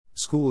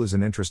school is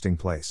an interesting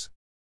place.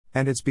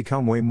 And it's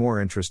become way more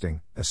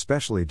interesting,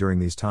 especially during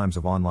these times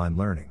of online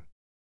learning.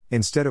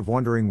 Instead of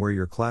wondering where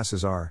your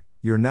classes are,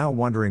 you're now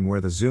wondering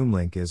where the Zoom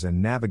link is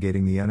and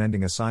navigating the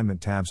unending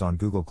assignment tabs on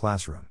Google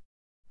Classroom.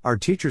 Our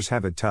teachers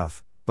have it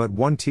tough, but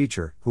one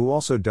teacher, who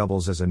also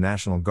doubles as a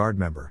National Guard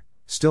member,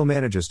 still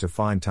manages to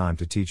find time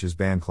to teach his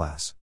band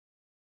class.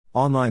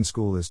 Online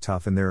school is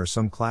tough and there are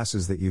some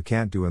classes that you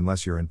can't do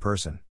unless you're in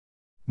person.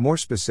 More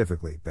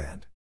specifically,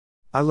 band.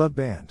 I love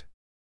band.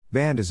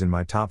 Band is in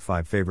my top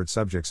 5 favorite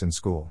subjects in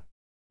school.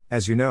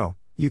 As you know,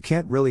 you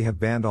can't really have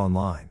band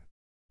online.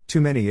 Too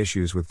many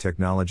issues with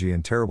technology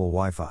and terrible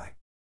Wi-Fi.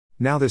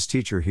 Now this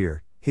teacher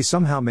here, he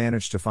somehow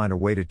managed to find a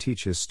way to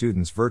teach his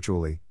students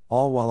virtually,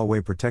 all while away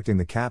protecting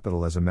the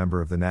Capitol as a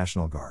member of the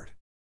National Guard.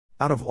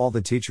 Out of all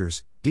the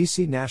teachers,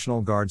 DC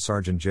National Guard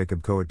Sergeant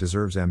Jacob Coet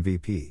deserves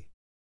MVP.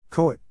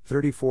 Coet,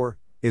 34,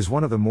 is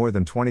one of the more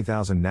than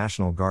 20,000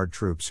 National Guard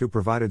troops who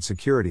provided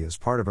security as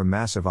part of a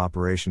massive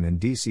operation in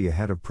DC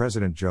ahead of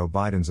President Joe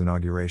Biden's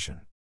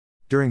inauguration.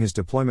 During his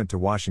deployment to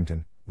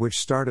Washington, which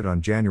started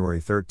on January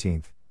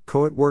 13,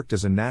 Coet worked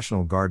as a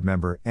National Guard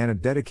member and a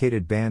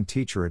dedicated band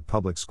teacher at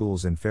public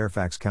schools in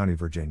Fairfax County,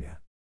 Virginia.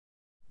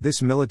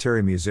 This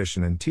military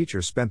musician and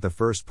teacher spent the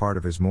first part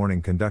of his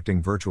morning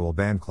conducting virtual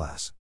band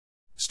class.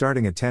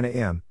 Starting at 10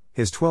 a.m.,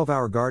 his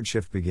 12-hour guard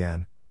shift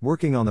began,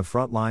 working on the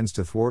front lines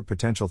to thwart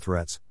potential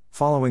threats,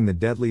 following the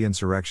deadly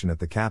insurrection at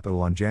the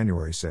Capitol on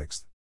January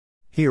 6.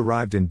 He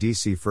arrived in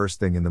D.C. first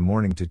thing in the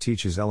morning to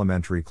teach his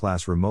elementary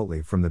class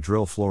remotely from the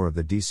drill floor of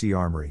the D.C.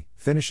 Armory,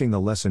 finishing the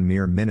lesson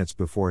mere minutes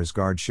before his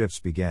guard shifts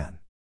began.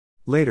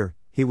 Later,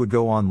 he would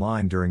go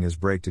online during his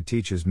break to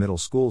teach his middle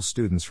school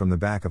students from the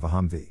back of a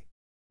Humvee.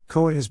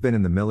 Coet has been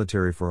in the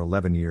military for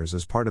 11 years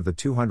as part of the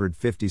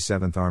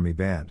 257th Army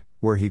Band,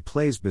 where he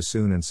plays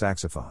bassoon and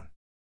saxophone.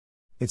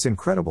 It's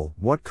incredible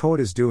what Coet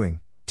is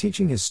doing,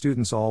 teaching his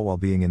students all while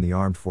being in the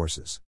armed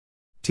forces.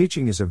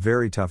 Teaching is a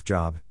very tough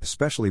job,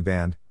 especially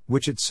band,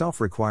 which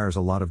itself requires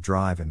a lot of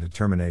drive and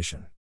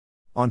determination.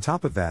 On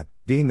top of that,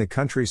 being the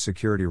country's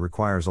security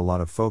requires a lot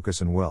of focus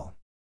and will.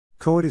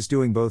 Coet is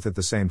doing both at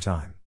the same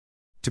time.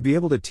 To be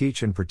able to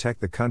teach and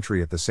protect the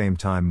country at the same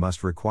time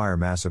must require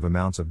massive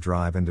amounts of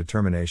drive and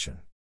determination.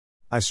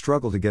 I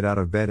struggle to get out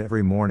of bed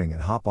every morning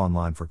and hop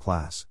online for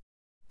class.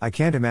 I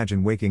can't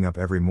imagine waking up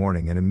every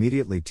morning and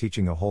immediately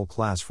teaching a whole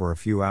class for a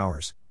few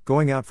hours,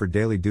 going out for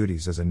daily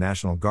duties as a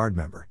National Guard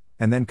member,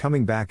 and then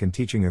coming back and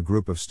teaching a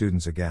group of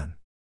students again.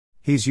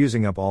 He's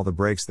using up all the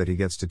breaks that he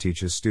gets to teach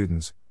his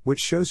students, which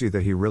shows you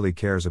that he really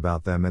cares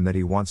about them and that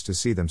he wants to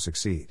see them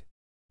succeed.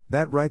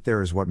 That right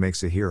there is what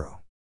makes a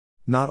hero.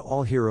 Not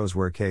all heroes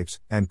wear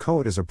capes, and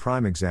Coet is a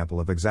prime example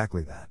of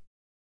exactly that.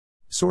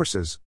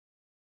 Sources: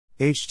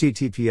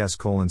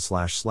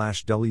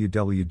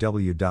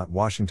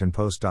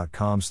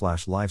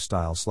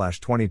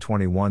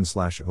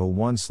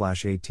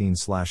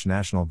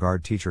 https://www.washingtonpost.com/lifestyle/2021/01/18/National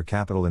Guard Teacher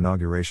Capitol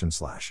Inauguration/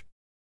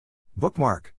 Bookmark